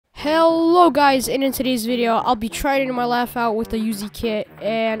Hello guys, and in today's video I'll be trying my laugh out with the Yuzi kit.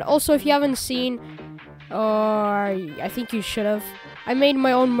 And also, if you haven't seen, I think you should have, I made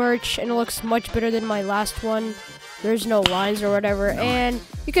my own merch and it looks much better than my last one. There's no lines or whatever, and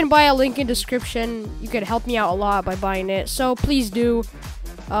you can buy a link in description. You can help me out a lot by buying it, so please do,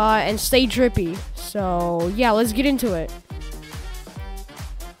 and stay drippy. So yeah, let's get into it.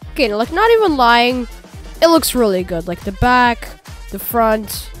 Okay, like, not even lying, it looks really good. Like the back, the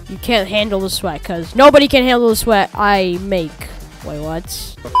front. You can't handle the sweat, because nobody can handle the sweat I make. Wait,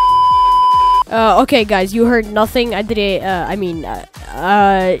 what? Okay, guys, you heard nothing. I did it,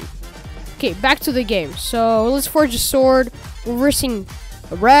 okay, back to the game. So, let's forge a sword. We're versing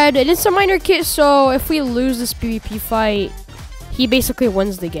red, and it's a minor kit, so if we lose this PvP fight, he basically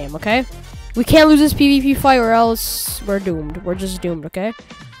wins the game, okay? We can't lose this PvP fight, or else we're doomed. We're just doomed, okay?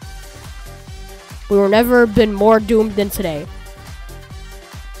 We were never been more doomed than today.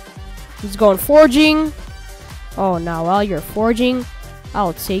 He's going forging. Oh, now while you're forging,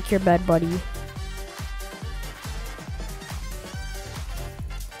 I'll take your bed, buddy.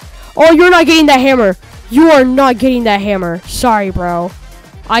 Oh, you're not getting that hammer. You are not getting that hammer. Sorry, bro.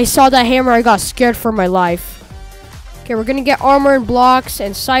 I saw that hammer. I got scared for my life. Okay, we're gonna get armor and blocks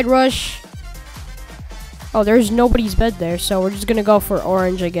and side rush. Oh, there's nobody's bed there, so we're just gonna go for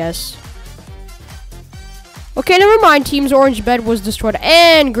orange, I guess. Okay, never mind. Team's orange bed was destroyed.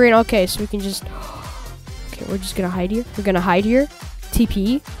 And green. Okay, so we can just... Okay, we're just gonna hide here. We're gonna hide here.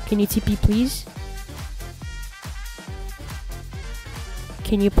 TP. Can you TP, please?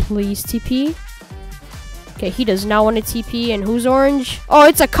 Can you please TP? Okay, he does not want to TP. And who's orange? Oh,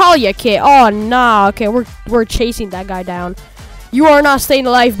 it's a Kalia kit. Oh, nah. Okay, we're chasing that guy down. You are not staying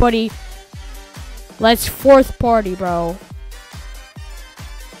alive, buddy. Let's fourth party, bro.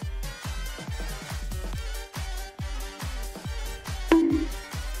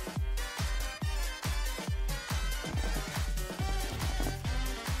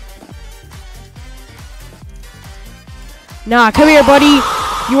 Nah, come here, buddy.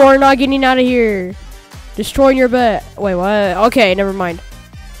 You are not getting out of here. Destroying your bed. Wait, what? Okay, never mind.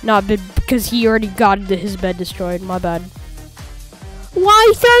 Not because he already got his bed destroyed. My bad.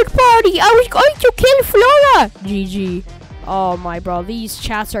 Why third party? I was going to kill Flora. GG. Oh my bro, these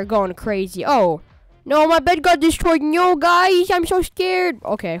chats are going crazy. Oh no, my bed got destroyed. No, guys, I'm so scared.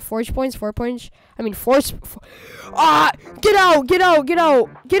 Okay, 4 points. 4 points. I mean, force. Ah! Get out! Get out! Get out!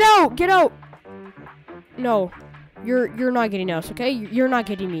 Get out! Get out! No. You're not getting us, okay? You're not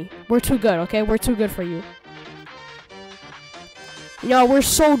getting me. We're too good, okay? We're too good for you. No, we're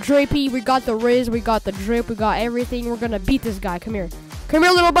so drapey. We got the Riz, we got the drip, we got everything. We're gonna beat this guy. Come here. Come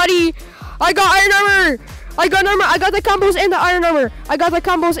here, little buddy. I got iron armor. I got armor. I got the combos and the iron armor. I got the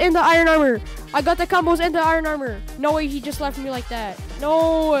combos and the iron armor. I got the combos and the iron armor. No way, he just left me like that.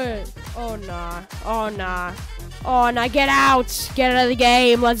 No way. Oh, nah. Oh, nah. Oh, nah. Get out. Get out of the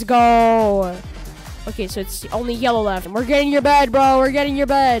game. Let's go. Okay, so it's only yellow left. We're getting your bed, bro. We're getting your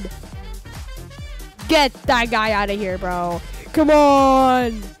bed. Get that guy out of here, bro. Come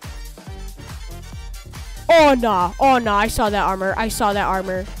on. Oh, nah. Oh, nah. I saw that armor. I saw that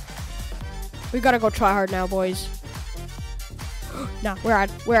armor. We gotta go try hard now, boys. Nah, we're out.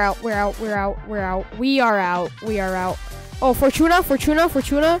 We're out. We're out. We're out. We're out. We are out. We are out. Oh, Fortuna. Fortuna.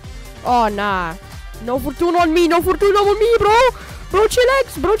 Fortuna. Oh, nah. No Fortuna on me. No Fortuna on me, bro. Bro,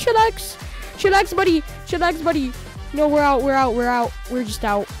 chillax. Bro, chillax. Chillax, buddy. Chillax, buddy. No, we're out. We're out. We're out. We're just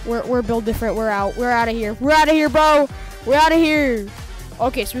out. We're built different. We're out. We're out of here. We're out of here, bro. We're out of here.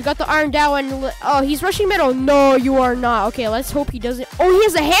 Okay, so we got the iron down. Oh, he's rushing middle. No, you are not. Okay, let's hope he doesn't. Oh, he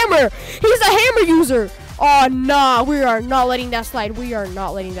has a hammer. He's a hammer user. Oh, nah. We are not letting that slide. We are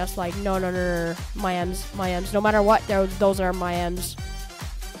not letting that slide. No, no, no, no. My M's. My M's. No matter what, those are my M's.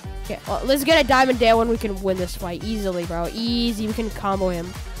 Okay, well, let's get a diamond down when we can win this fight easily, bro. Easy. We can combo him.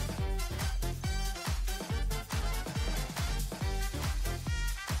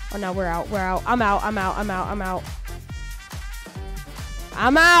 Oh, no, we're out. We're out. I'm out. I'm out. I'm out. I'm out.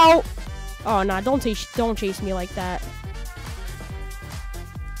 I'm out. Oh, nah. Don't chase me like that.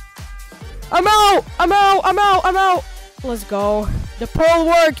 I'm out. I'm out. I'm out. I'm out. Let's go. The pearl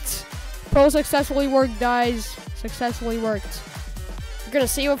worked. Pearl successfully worked, guys. Successfully worked. We're gonna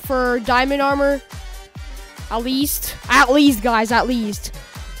save up for diamond armor. At least. At least, guys. At least.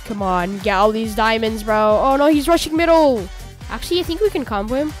 Come on. Get all these diamonds, bro. Oh, no. He's rushing middle. Actually, I think we can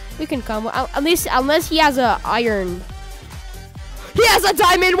combo him. We can combo, unless he has a iron. He has a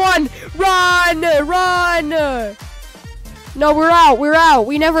diamond one. Run, run. No, we're out. We're out.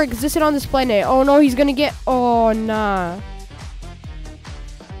 We never existed on this planet. Oh no, he's gonna get. Oh nah.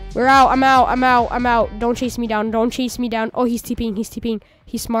 We're out. I'm out. I'm out. I'm out. Don't chase me down. Don't chase me down. Oh, he's TPing. He's TPing.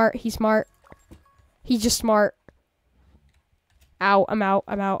 He's smart. He's smart. He's just smart. Ow. I'm out.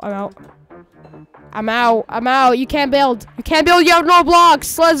 I'm out. I'm out. I'm out. I'm out. You can't build. You can't build. You have no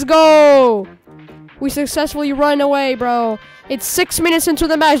blocks. Let's go. We successfully run away, bro. It's 6 minutes into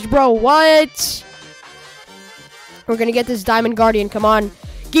the match, bro. What? We're gonna get this Diamond Guardian. Come on.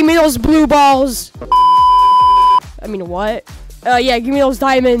 Give me those blue balls. I mean, what? Yeah, give me those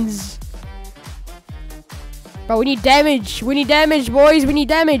diamonds. Bro, we need damage. We need damage, boys. We need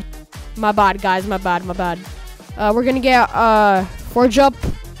damage. My bad, guys. My bad. My bad. We're gonna get, forge up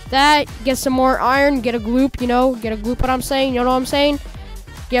that. Get some more iron. Get a gloop, you know. Get a gloop, what I'm saying. You know what I'm saying?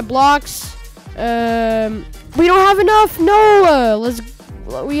 Get blocks. We don't have enough. No.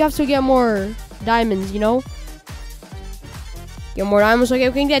 We have to get more diamonds, you know. Get more diamonds. Okay,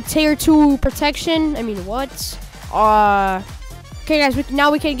 we can get tier 2 protection. I mean, what? Okay, guys.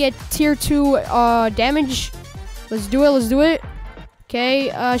 Now we can get tier 2 damage. Let's do it. Let's do it. Okay.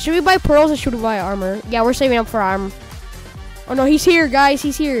 Should we buy pearls or should we buy armor? Yeah, we're saving up for armor. Oh no, he's here, guys.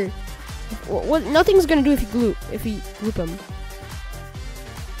 He's here. What? Nothing's gonna do if you gloop him.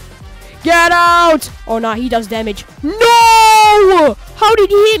 Get out! Oh no, he does damage. No! How did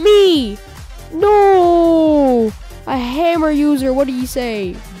he hit me? No! A hammer user. What do you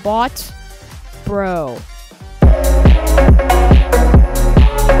say, bot? Bro.